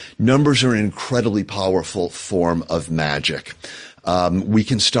Numbers are an incredibly powerful form of magic. We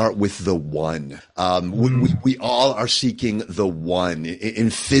can start with the one. We all are seeking the one.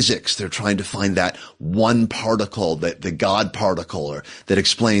 In physics, they're trying to find that one particle, the God particle, or that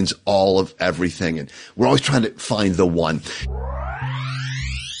explains all of everything. And we're always trying to find the one.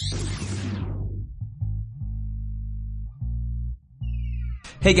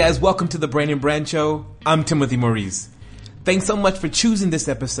 Hey guys, welcome to the Brain and Brand Show. I'm Timothy Maurice. Thanks so much for choosing this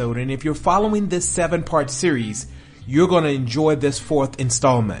episode, and if you're following this 7-part series, you're going to enjoy this 4th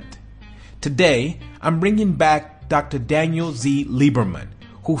installment. Today, I'm bringing back Dr. Daniel Z. Lieberman,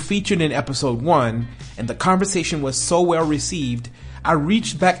 who featured in episode 1, and the conversation was so well received, I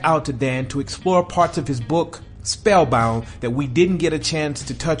reached back out to Dan to explore parts of his book, Spellbound, that we didn't get a chance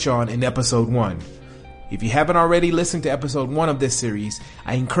to touch on in episode 1. If you haven't already listened to episode 1 of this series,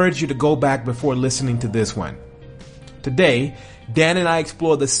 I encourage you to go back before listening to this one. Today, Dan and I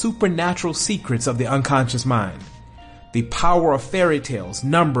explore the supernatural secrets of the unconscious mind, the power of fairy tales,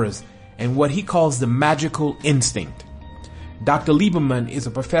 numbers, and what he calls the magical instinct. Dr. Lieberman is a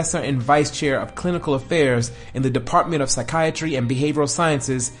professor and vice chair of clinical affairs in the Department of Psychiatry and Behavioral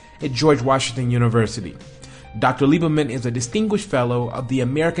Sciences at George Washington University. Dr. Lieberman is a distinguished fellow of the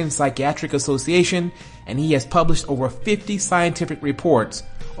American Psychiatric Association, and he has published over 50 scientific reports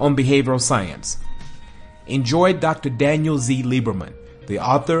on behavioral science. Enjoy Dr. Daniel Z. Lieberman, the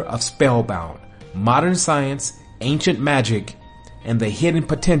author of Spellbound, Modern Science, Ancient Magic, and the Hidden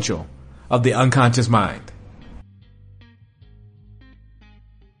Potential of the Unconscious Mind.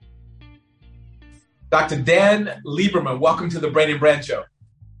 Dr. Dan Lieberman, welcome to the Brain and Brand Show.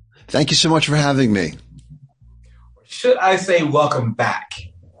 Thank you so much for having me. Should I say welcome back?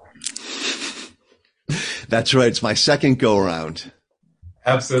 That's right. It's my second go-around.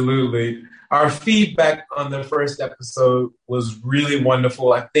 Absolutely. Our feedback on the first episode was really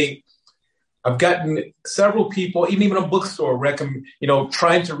wonderful. I think I've gotten several people, even a bookstore,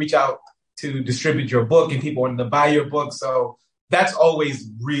 trying to reach out to distribute your book, and people wanting to buy your book. So that's always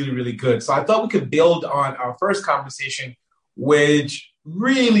really, really good. So I thought we could build on our first conversation, which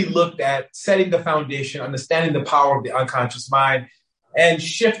really looked at setting the foundation, understanding the power of the unconscious mind, and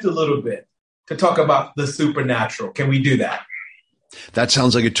shift a little bit to talk about the supernatural. Can we do that? That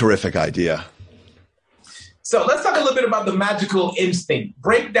sounds like a terrific idea. So let's talk a little bit about the magical instinct.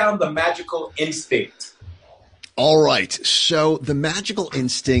 Break down the magical instinct. All right. So the magical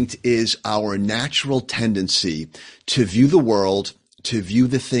instinct is our natural tendency to view the world, to view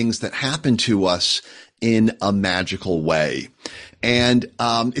the things that happen to us in a magical way. And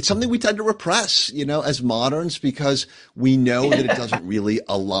it's something we tend to repress, as moderns, because we know that it doesn't really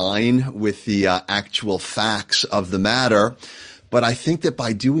align with the actual facts of the matter. But I think that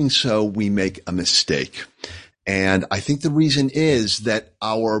by doing so, we make a mistake. And I think the reason is that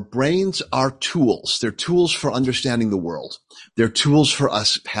our brains are tools. They're tools for understanding the world. They're tools for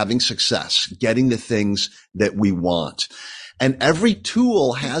us having success, getting the things that we want. And every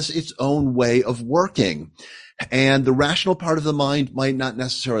tool has its own way of working. And the rational part of the mind might not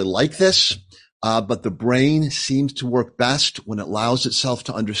necessarily like this, but the brain seems to work best when it allows itself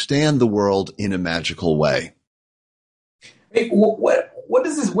to understand the world in a magical way. Hey, what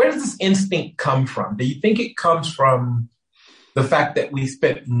is this? Where does this instinct come from? Do you think it comes from the fact that we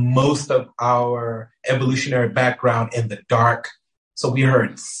spent most of our evolutionary background in the dark? So we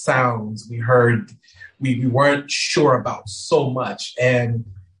heard sounds, we weren't sure about so much. And,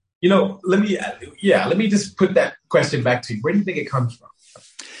 let me just put that question back to you. Where do you think it comes from?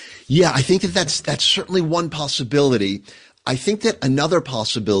 Yeah, I think that's certainly one possibility. I think that another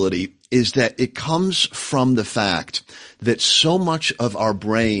possibility is that it comes from the fact that so much of our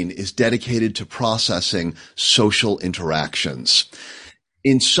brain is dedicated to processing social interactions.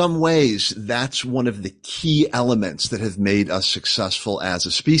 In some ways, that's one of the key elements that have made us successful as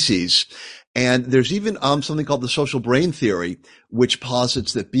a species. And there's even something called the social brain theory, which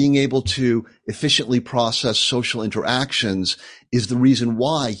posits that being able to efficiently process social interactions is the reason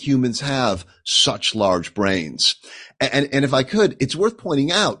why humans have such large brains. And if I could, it's worth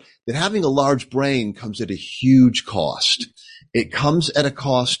pointing out that having a large brain comes at a huge cost. It comes at a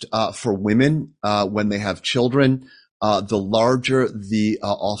cost for women when they have children. The larger the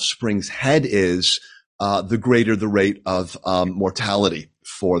offspring's head is, the greater the rate of mortality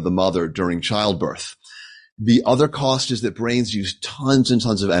for the mother during childbirth. The other cost is that brains use tons and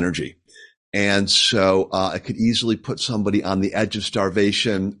tons of energy. And so it could easily put somebody on the edge of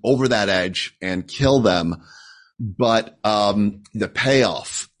starvation, over that edge, and kill them. But the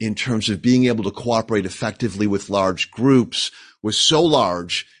payoff in terms of being able to cooperate effectively with large groups was so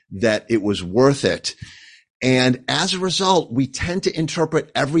large that it was worth it. And as a result, we tend to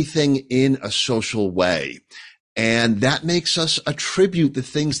interpret everything in a social way. And that makes us attribute the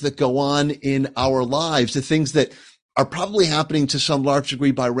things that go on in our lives, the things that are probably happening to some large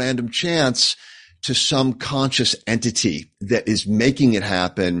degree by random chance, to some conscious entity that is making it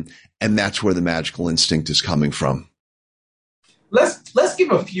happen. And that's where the magical instinct is coming from. Let's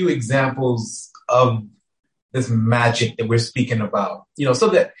give a few examples of this magic that we're speaking about, so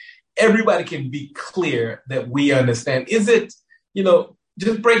that everybody can be clear that we understand. Is it,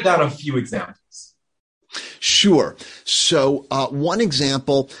 just break down a few examples. Sure. So one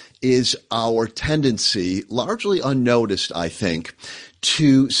example is our tendency, largely unnoticed, I think,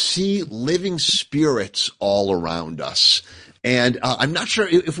 to see living spirits all around us. And I'm not sure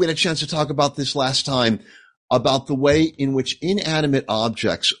if we had a chance to talk about this last time, about the way in which inanimate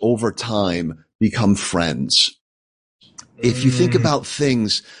objects over time become friends. If you think about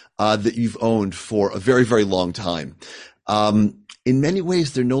things that you've owned for a very, very long time, in many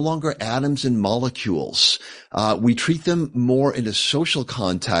ways, they're no longer atoms and molecules. We treat them more in a social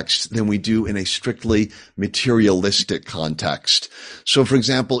context than we do in a strictly materialistic context. So, for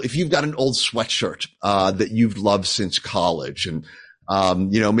example, if you've got an old sweatshirt that you've loved since college, and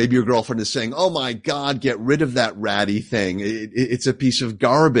maybe your girlfriend is saying, "Oh my God, get rid of that ratty thing. It's a piece of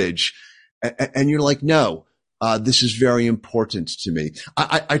garbage," and you're like, "No, this is very important to me."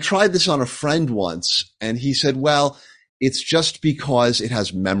 I tried this on a friend once, and he said, "Well, it's just because it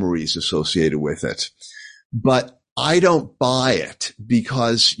has memories associated with it." But I don't buy it,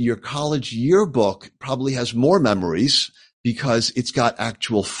 because your college yearbook probably has more memories because it's got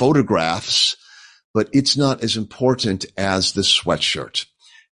actual photographs, but it's not as important as the sweatshirt.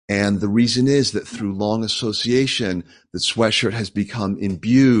 And the reason is that through long association, the sweatshirt has become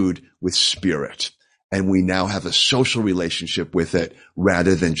imbued with spirit. And we now have a social relationship with it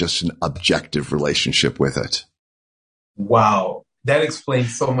rather than just an objective relationship with it. Wow, that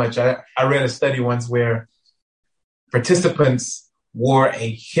explains so much. I read a study once where participants wore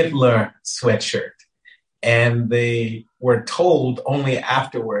a Hitler sweatshirt, and they were told only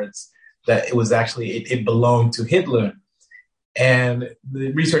afterwards that it was actually, it belonged to Hitler. And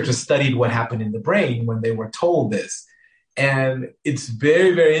the researchers studied what happened in the brain when they were told this. And it's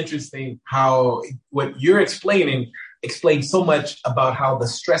very, very interesting how what you're explaining explains so much about how the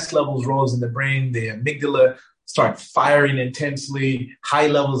stress levels rose in the brain, the amygdala start firing intensely, high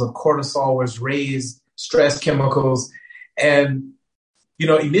levels of cortisol was raised, stress chemicals. And,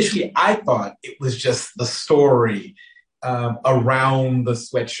 initially I thought it was just the story around the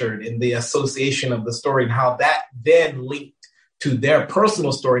sweatshirt and the association of the story, and how that then linked to their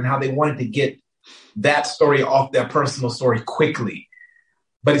personal story and how they wanted to get that story off their personal story quickly.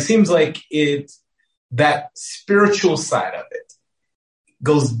 But it seems like that spiritual side of it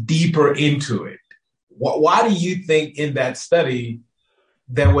goes deeper into it. Why do you think in that study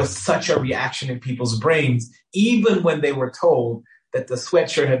there was such a reaction in people's brains, even when they were told that the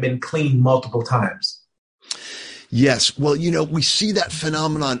sweatshirt had been cleaned multiple times? Yes. Well, we see that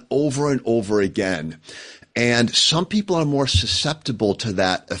phenomenon over and over again. And some people are more susceptible to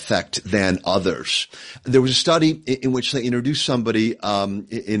that effect than others. There was a study in which they introduced somebody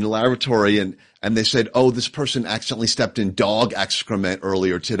in a laboratory, and they said, "Oh, this person accidentally stepped in dog excrement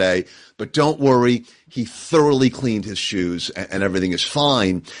earlier today, but don't worry, he thoroughly cleaned his shoes and everything is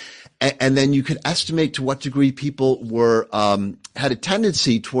fine." And then you could estimate to what degree people had a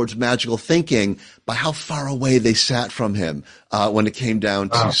tendency towards magical thinking by how far away they sat from him when it came down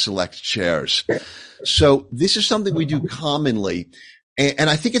to select chairs. So this is something we do commonly. And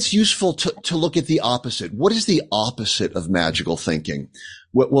I think it's useful to look at the opposite. What is the opposite of magical thinking?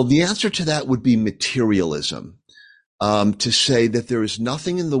 Well, the answer to that would be materialism. To say that there is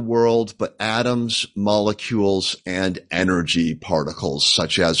nothing in the world but atoms, molecules, and energy particles,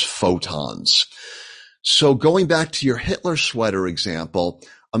 such as photons. So going back to your Hitler sweater example,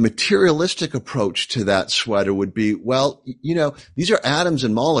 a materialistic approach to that sweater would be, well, these are atoms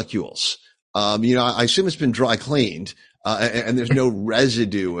and molecules. I assume it's been dry cleaned, and there's no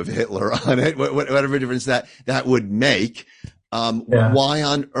residue of Hitler on it, whatever difference that would make. Why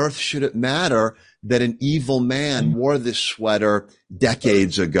on earth should it matter that an evil man wore this sweater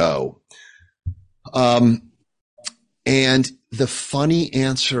decades ago? And the funny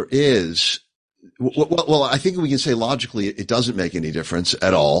answer is, well, I think we can say logically it doesn't make any difference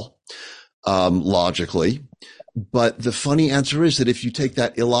at all, logically. But the funny answer is that if you take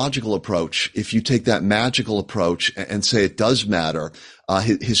that illogical approach, if you take that magical approach and say it does matter,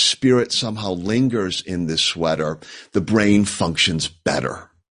 his spirit somehow lingers in this sweater, the brain functions better.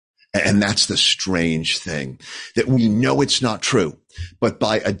 And that's the strange thing, that we know it's not true. But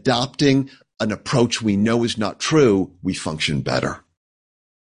by adopting an approach we know is not true, we function better.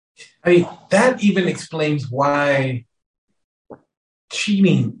 I mean, that even explains why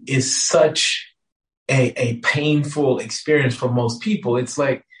cheating is such a painful experience for most people. It's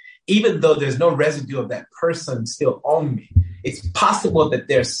like, even though there's no residue of that person still on me, it's possible that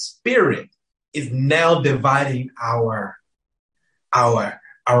their spirit is now dividing our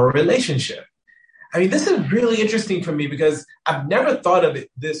relationship. I mean, this is really interesting for me because I've never thought of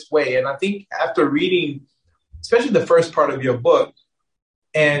it this way. And I think after reading, especially the first part of your book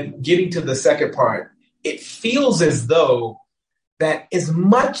and getting to the second part, it feels as though that as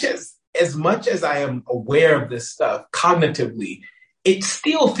much as I am aware of this stuff cognitively, it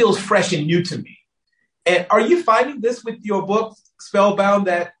still feels fresh and new to me. And are you finding this with your book, Spellbound,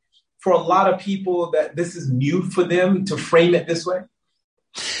 that for a lot of people that this is new for them to frame it this way?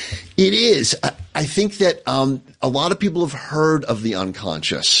 It is. I think that a lot of people have heard of the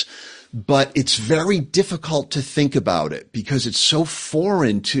unconscious, but it's very difficult to think about it because it's so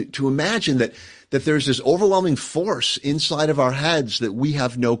foreign to imagine that there's this overwhelming force inside of our heads that we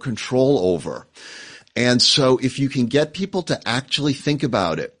have no control over. And so if you can get people to actually think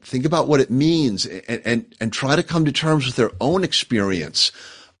about it, think about what it means and try to come to terms with their own experience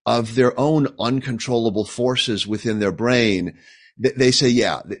of their own uncontrollable forces within their brain, they say,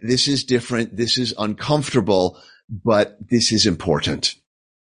 yeah, this is different. This is uncomfortable, but this is important.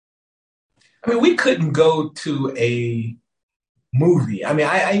 I mean, we couldn't go to a movie. I mean,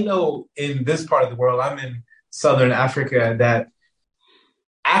 I know in this part of the world, I'm in Southern Africa, that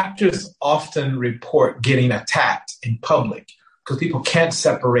actors often report getting attacked in public because people can't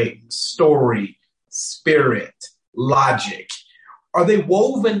separate story, spirit, logic. Are they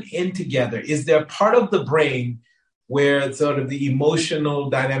woven in together? Is there part of the brain where sort of the emotional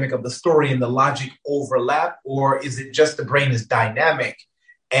dynamic of the story and the logic overlap? Or is it just the brain is dynamic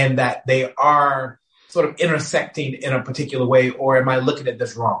and that they are sort of intersecting in a particular way? Or am I looking at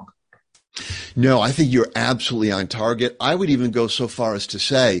this wrong? No, I think you're absolutely on target. I would even go so far as to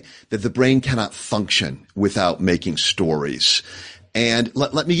say that the brain cannot function without making stories. And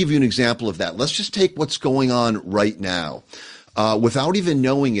let me give you an example of that. Let's just take what's going on right now. Without even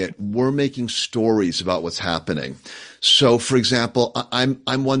knowing it, we're making stories about what's happening. So, for example,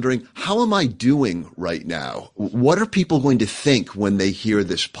 I'm wondering, how am I doing right now? What are people going to think when they hear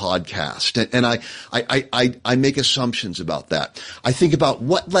this podcast? And I make assumptions about that. I think about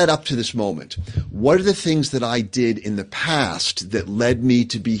what led up to this moment. What are the things that I did in the past that led me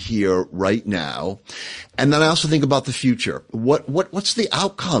to be here right now? And then I also think about the future. What's the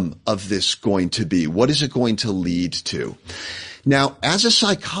outcome of this going to be? What is it going to lead to? Now, as a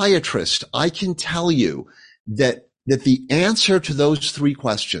psychiatrist, I can tell you that the answer to those three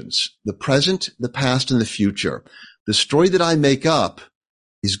questions, the present, the past, and the future, the story that I make up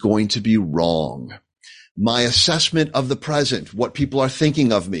is going to be wrong. My assessment of the present, what people are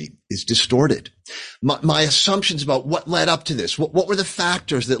thinking of me, is distorted. My assumptions about what led up to this, what were the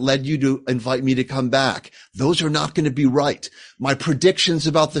factors that led you to invite me to come back, those are not going to be right. My predictions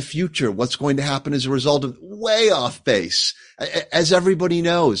about the future, what's going to happen as a result of, way off base. As everybody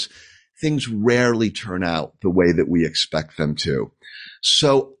knows, things rarely turn out the way that we expect them to.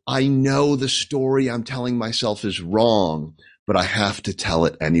 So I know the story I'm telling myself is wrong, but I have to tell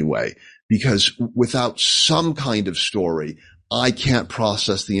it anyway, because without some kind of story, I can't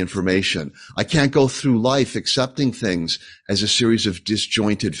process the information. I can't go through life accepting things as a series of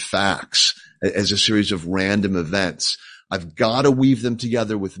disjointed facts, as a series of random events. I've got to weave them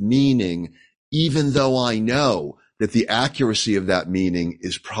together with meaning, even though I know that the accuracy of that meaning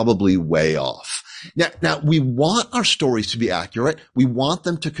is probably way off. Now we want our stories to be accurate. We want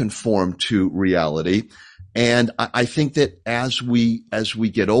them to conform to reality. And I think that as we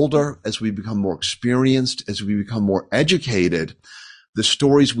get older, as we become more experienced, as we become more educated, the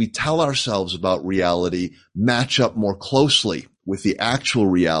stories we tell ourselves about reality match up more closely with the actual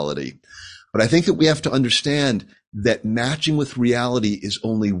reality. But I think that we have to understand that matching with reality is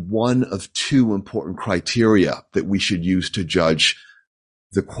only one of two important criteria that we should use to judge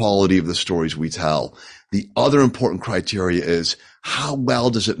the quality of the stories we tell. The other important criteria is, how well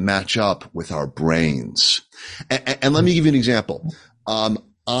does it match up with our brains? And let me give you an example.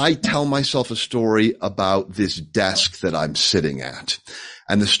 I tell myself a story about this desk that I'm sitting at.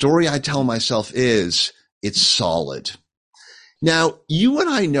 And the story I tell myself is, it's solid. Now, you and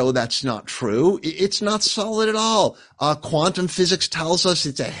I know that's not true. It's not solid at all. Quantum physics tells us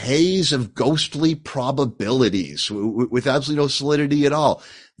it's a haze of ghostly probabilities with absolutely no solidity at all.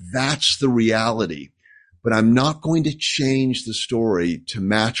 That's the reality. But I'm not going to change the story to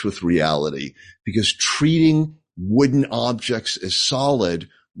match with reality, because treating wooden objects as solid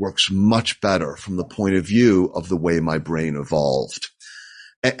works much better from the point of view of the way my brain evolved.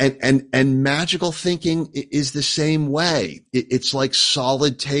 And magical thinking is the same way. It's like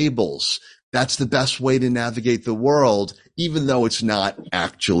solid tables. That's the best way to navigate the world, even though it's not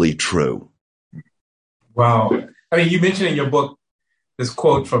actually true. Wow. I mean, you mentioned in your book this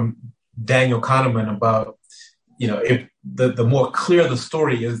quote from Daniel Kahneman about, if the more clear the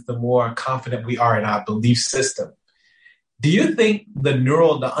story is, the more confident we are in our belief system. Do you think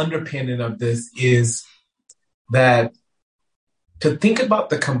the underpinning of this is that to think about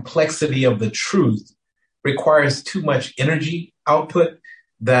the complexity of the truth requires too much energy output,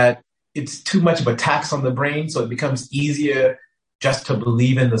 that it's too much of a tax on the brain, so it becomes easier just to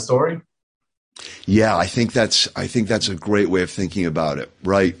believe in the story? Yeah, I think that's a great way of thinking about it,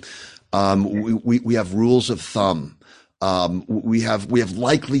 right? We have rules of thumb. We have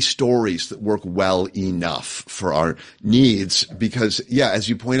likely stories that work well enough for our needs because, as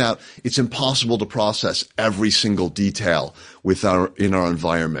you point out, it's impossible to process every single detail in our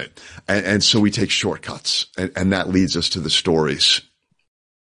environment. And so we take shortcuts and that leads us to the stories.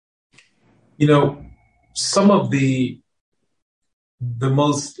 Some of the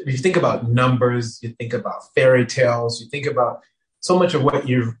most, if you think about numbers, you think about fairy tales, you think about so much of what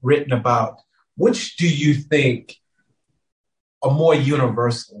you've written about, which do you think are more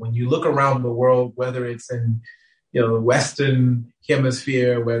universal when you look around the world, whether it's in, the Western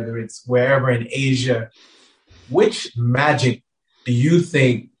hemisphere, whether it's wherever in Asia, which magic do you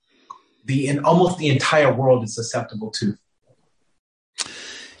think almost the entire world is susceptible to?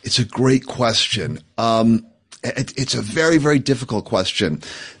 It's a great question. It's a very, very difficult question.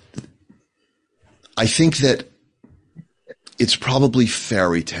 I think that it's probably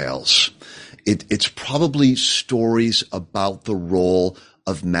fairy tales. It's probably stories about the role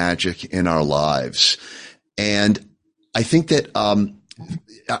of magic in our lives. And I think that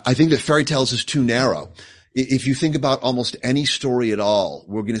fairy tales is too narrow. If you think about almost any story at all,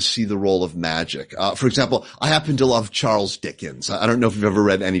 we're going to see the role of magic. For example, I happen to love Charles Dickens. I don't know if you've ever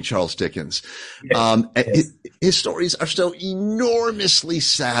read any Charles Dickens. Yes. His stories are so enormously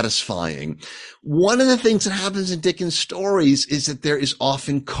satisfying. One of the things that happens in Dickens' stories is that there is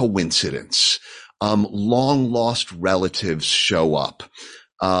often coincidence. Long lost relatives show up.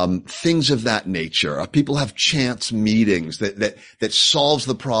 Things of that nature. People have chance meetings that solves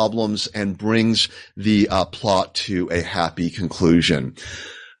the problems and brings the plot to a happy conclusion.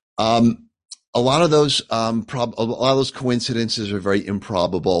 A lot of those coincidences are very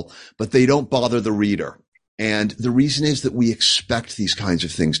improbable, but they don't bother the reader. And the reason is that we expect these kinds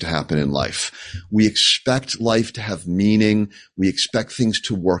of things to happen in life. We expect life to have meaning. We expect things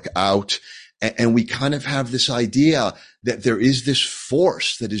to work out. And we kind of have this idea that there is this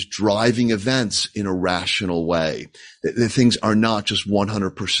force that is driving events in a rational way, that things are not just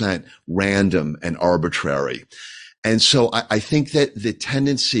 100% random and arbitrary. And so I think that the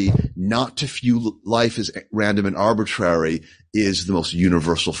tendency not to view life as random and arbitrary is the most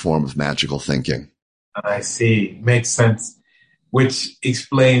universal form of magical thinking. I see. Makes sense. Which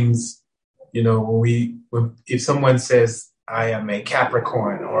explains, if someone says, I am a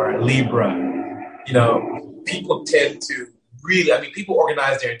Capricorn or a Libra, people tend to people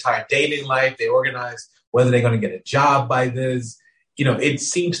organize their entire dating life. They organize whether they're going to get a job by this. It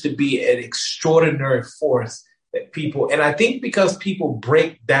seems to be an extraordinary force that people, and I think because people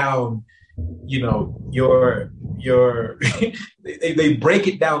break down, your they break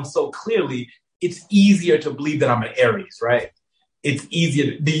it down so clearly, it's easier to believe that I'm an Aries, right? It's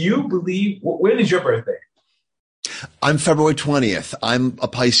easier. Do you believe, when is your birthday? I'm February 20th. I'm a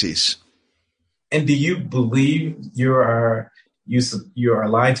Pisces. And do you believe you are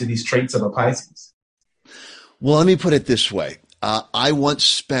aligned to these traits of a Pisces? Well, let me put it this way. I once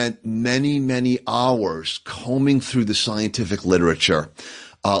spent many, many hours combing through the scientific literature,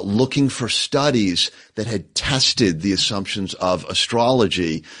 looking for studies that had tested the assumptions of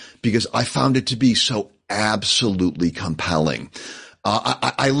astrology because I found it to be so absolutely compelling.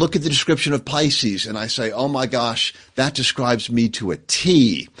 I look at the description of Pisces and I say, oh my gosh, that describes me to a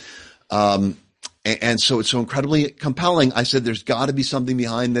T. And so it's so incredibly compelling. I said, there's got to be something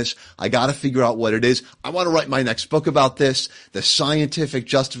behind this. I got to figure out what it is. I want to write my next book about this, the scientific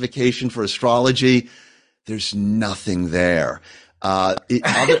justification for astrology. There's nothing there.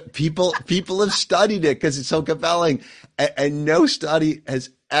 People have studied it because it's so compelling, and no study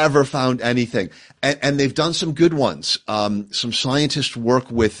has ever found anything. And they've done some good ones. Some scientists work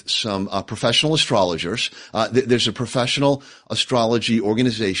with some professional astrologers. There's a professional astrology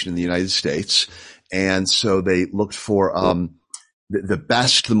organization in the United States. And so they looked for the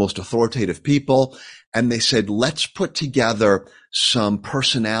best, the most authoritative people. and they said, let's put together some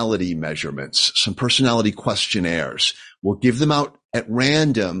personality measurements, some personality questionnaires. We'll give them out at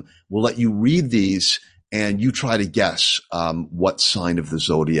random. We'll let you read these and you try to guess what sign of the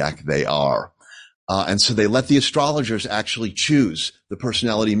zodiac they are. And so they let the astrologers actually choose the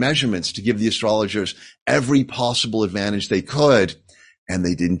personality measurements to give the astrologers every possible advantage they could. And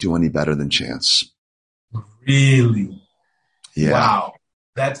they didn't do any better than chance. Really? Yeah. Wow.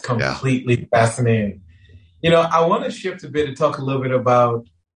 That's completely fascinating. I want to shift a bit and talk a little bit about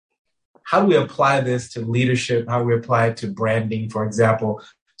how do we apply this to leadership, how do we apply it to branding, for example.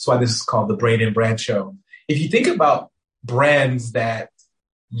 That's why this is called the Brain and Brand Show. If you think about brands that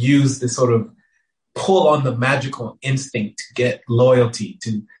use this sort of pull on the magical instinct to get loyalty,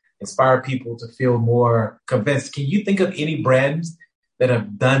 to inspire people to feel more convinced, can you think of any brands that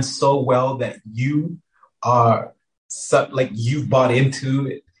have done so well that you are you've bought into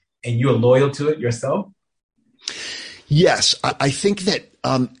it and you're loyal to it yourself? Yes, I think that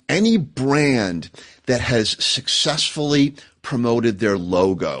any brand that has successfully promoted their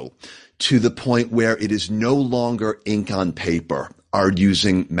logo to the point where it is no longer ink on paper are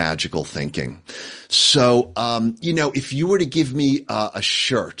using magical thinking. So, if you were to give me a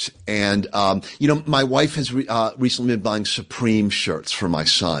shirt and, my wife has recently been buying Supreme shirts for my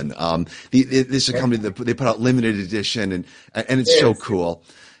son. This is a company that they put out limited edition and it's so cool.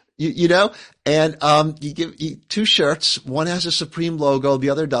 You give two shirts. One has a Supreme logo. The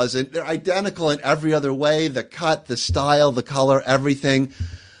other doesn't. They're identical in every other way. The cut, the style, the color, everything.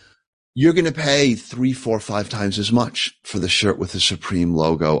 You're going to pay 3, 4, 5 times as much for the shirt with the Supreme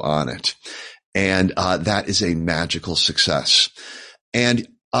logo on it. And, that is a magical success. And,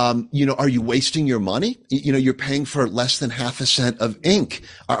 are you wasting your money? You're paying for less than half a cent of ink.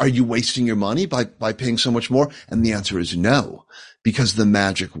 Are you wasting your money by paying so much more? And the answer is no, because the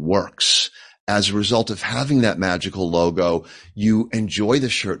magic works. As a result of having that magical logo, you enjoy the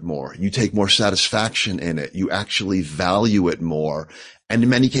shirt more. You take more satisfaction in it. You actually value it more. And in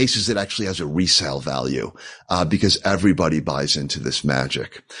many cases, it actually has a resale value, because everybody buys into this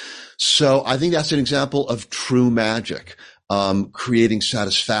magic. So I think that's an example of true magic, creating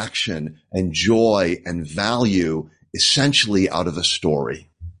satisfaction and joy and value essentially out of a story.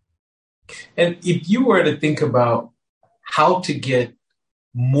 And if you were to think about how to get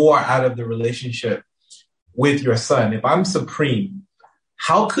more out of the relationship with your son, if I'm Supreme,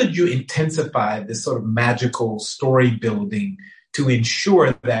 how could you intensify this sort of magical story building to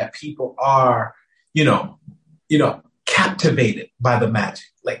ensure that people are, captivated by the magic?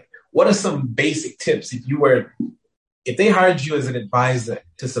 Like, what are some basic tips if they hired you as an advisor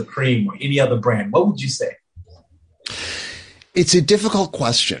to Supreme or any other brand, what would you say? It's a difficult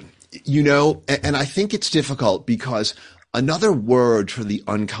question, and I think it's difficult because another word for the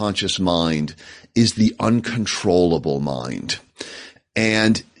unconscious mind is the uncontrollable mind.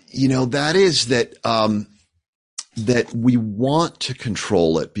 And, that is that we want to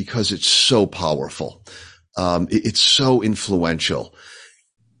control it because it's so powerful. It's so influential,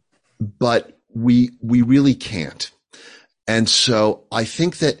 but we really can't. And so I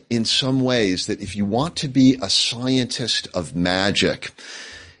think that in some ways that if you want to be a scientist of magic,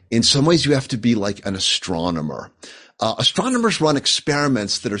 in some ways you have to be like an astronomer. Astronomers run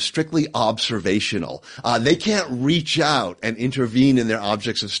experiments that are strictly observational. They can't reach out and intervene in their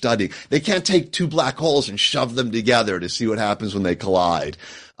objects of study. They can't take two black holes and shove them together to see what happens when they collide.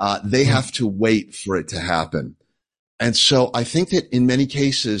 They have to wait for it to happen. And so I think that in many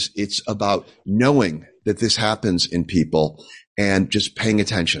cases, it's about knowing that this happens in people and just paying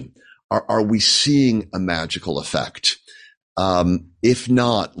attention. Are we seeing a magical effect? If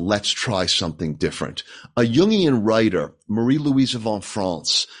not, let's try something different. A Jungian writer, Marie-Louise von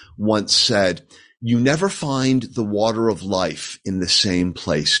France, once said, "You never find the water of life in the same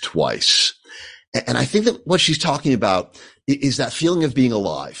place twice." And I think that what she's talking about is that feeling of being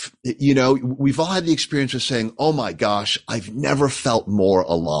alive. We've all had the experience of saying, "Oh my gosh, I've never felt more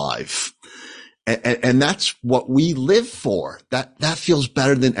alive." And that's what we live for. That feels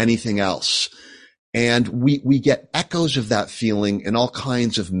better than anything else. And we get echoes of that feeling in all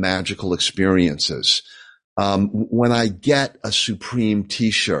kinds of magical experiences. When I get a Supreme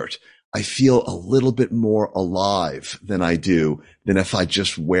t-shirt, I feel a little bit more alive than I do than if I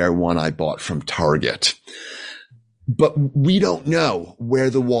just wear one I bought from Target. But we don't know where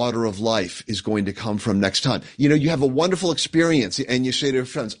the water of life is going to come from next time. You have a wonderful experience and you say to your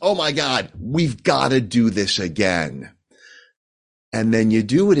friends, "Oh my God, we've got to do this again." And then you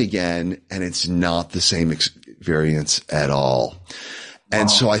do it again and it's not the same experience at all. Wow.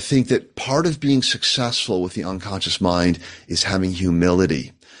 And so I think that part of being successful with the unconscious mind is having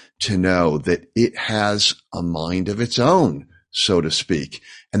humility to know that it has a mind of its own, so to speak,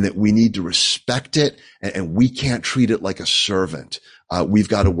 and that we need to respect it, and we can't treat it like a servant. We've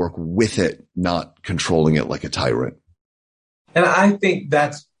got to work with it, not controlling it like a tyrant. And I think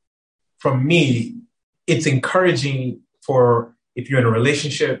that's, for me, it's encouraging for if you're in a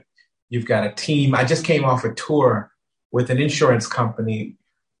relationship, you've got a team. I just came off a tour with an insurance company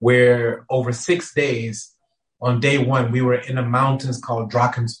where over 6 days, on day one, we were in the mountains called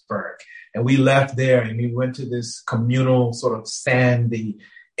Drakensberg. And we left there and we went to this communal sort of sandy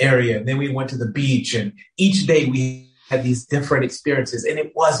area. And then we went to the beach, and each day we had these different experiences, and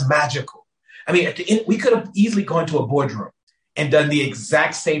it was magical. I mean, at the end, we could have easily gone to a boardroom and done the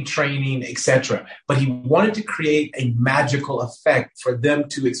exact same training, etc. But he wanted to create a magical effect for them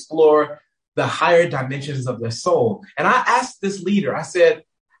to explore the higher dimensions of their soul. And I asked this leader, I said,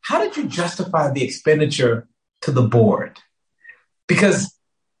 how did you justify the expenditure to the board? Because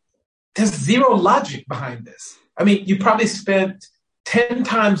there's zero logic behind this. I mean, you probably spent 10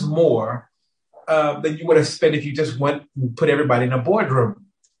 times more than you would have spent if you just went and put everybody in a boardroom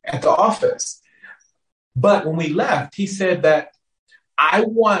at the office. But when we left, he said that I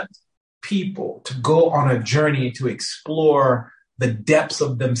want people to go on a journey to explore the depths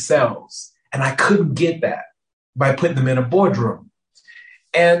of themselves. And I couldn't get that by putting them in a boardroom.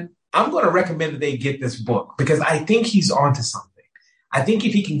 And I'm going to recommend that they get this book because I think he's onto something. I think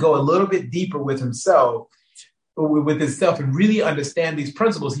if he can go a little bit deeper with himself and really understand these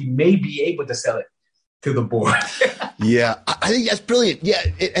principles, he may be able to sell it to the board. Yeah, I think that's brilliant. Yeah,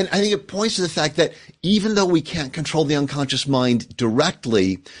 and I think it points to the fact that even though we can't control the unconscious mind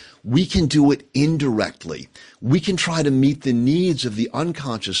directly, we can do it indirectly. We can try to meet the needs of the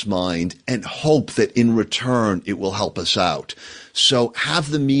unconscious mind and hope that in return it will help us out. So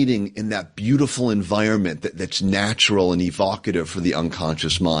have the meeting in that beautiful environment that's natural and evocative for the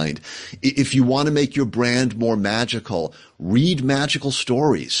unconscious mind. If you want to make your brand more magical, read magical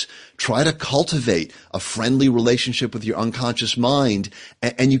stories. Try to cultivate a friendly relationship with your unconscious mind,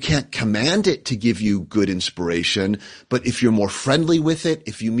 and you can't command it to give you good inspiration, but if you're more friendly with it,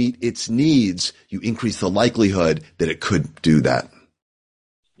 if you meet its needs, you increase the likelihood that it could do that.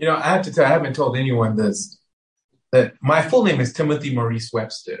 You know, I have to tell, I haven't told anyone this, that my full name is Timothy Maurice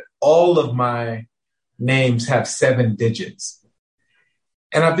Webster. All of my names have 7 digits.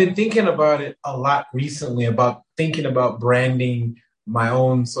 And I've been thinking about it a lot recently, about thinking about branding my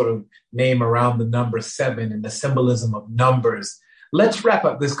own sort of name around the number 7 and the symbolism of numbers. Let's wrap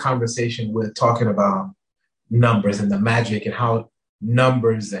up this conversation with talking about numbers and the magic and how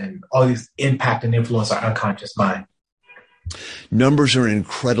numbers and all these impact and influence our unconscious mind. Numbers are an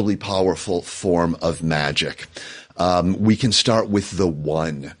incredibly powerful form of magic. We can start with the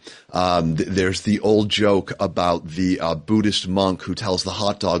 1. There's the old joke about the Buddhist monk who tells the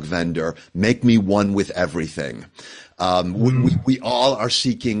hot dog vendor, make me one with everything. We all are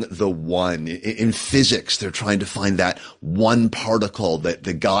seeking the 1. In physics, they're trying to find that one particle, that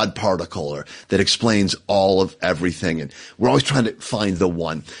the God particle, or that explains all of everything. And we're always trying to find the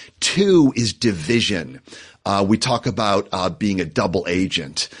 1. 2 is division. We talk about being a double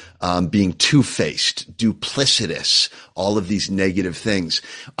agent, being two-faced, duplicitous, all of these negative things.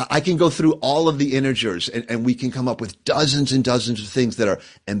 I can go through all of the integers and we can come up with dozens and dozens of things that are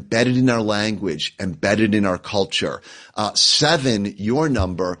embedded in our language, embedded in our culture. 7, your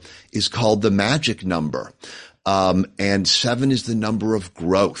number, is called the magic number. And 7 is the number of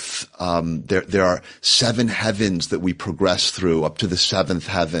growth. There are 7 heavens that we progress through up to the 7th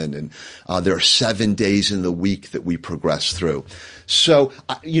heaven. And, there are 7 days in the week that we progress through. So,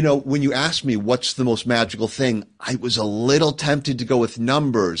 when you asked me what's the most magical thing, I was a little tempted to go with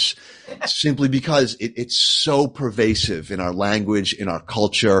numbers simply because it's so pervasive in our language, in our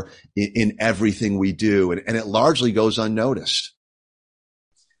culture, in everything we do. And it largely goes unnoticed.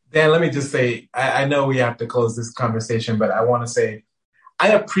 Dan, let me just say, I know we have to close this conversation, but I want to say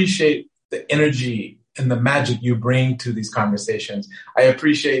I appreciate the energy and the magic you bring to these conversations. I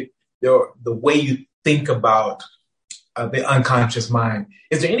appreciate the way you think about the unconscious mind.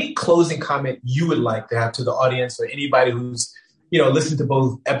 Is there any closing comment you would like to have to the audience or anybody who's, listened to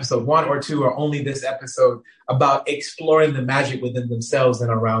both episode 1 or 2 or only this episode about exploring the magic within themselves and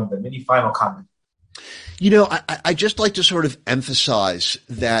around them? Any final comment? I just like to sort of emphasize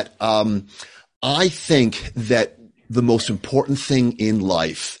that I think that the most important thing in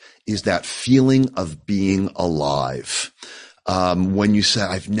life is that feeling of being alive. When you say,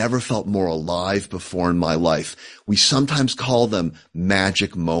 I've never felt more alive before in my life, we sometimes call them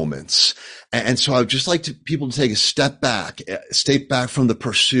magic moments. And so I would just like people to take a step back from the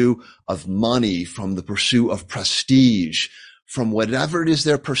pursuit of money, from the pursuit of prestige, from whatever it is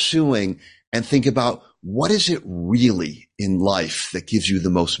they're pursuing and think about what is it really in life that gives you the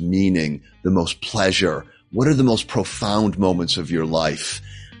most meaning, the most pleasure? What are the most profound moments of your life?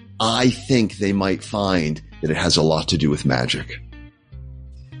 I think they might find that it has a lot to do with magic.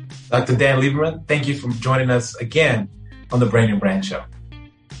 Dr. Dan Lieberman, thank you for joining us again on the Brain and Brand Show.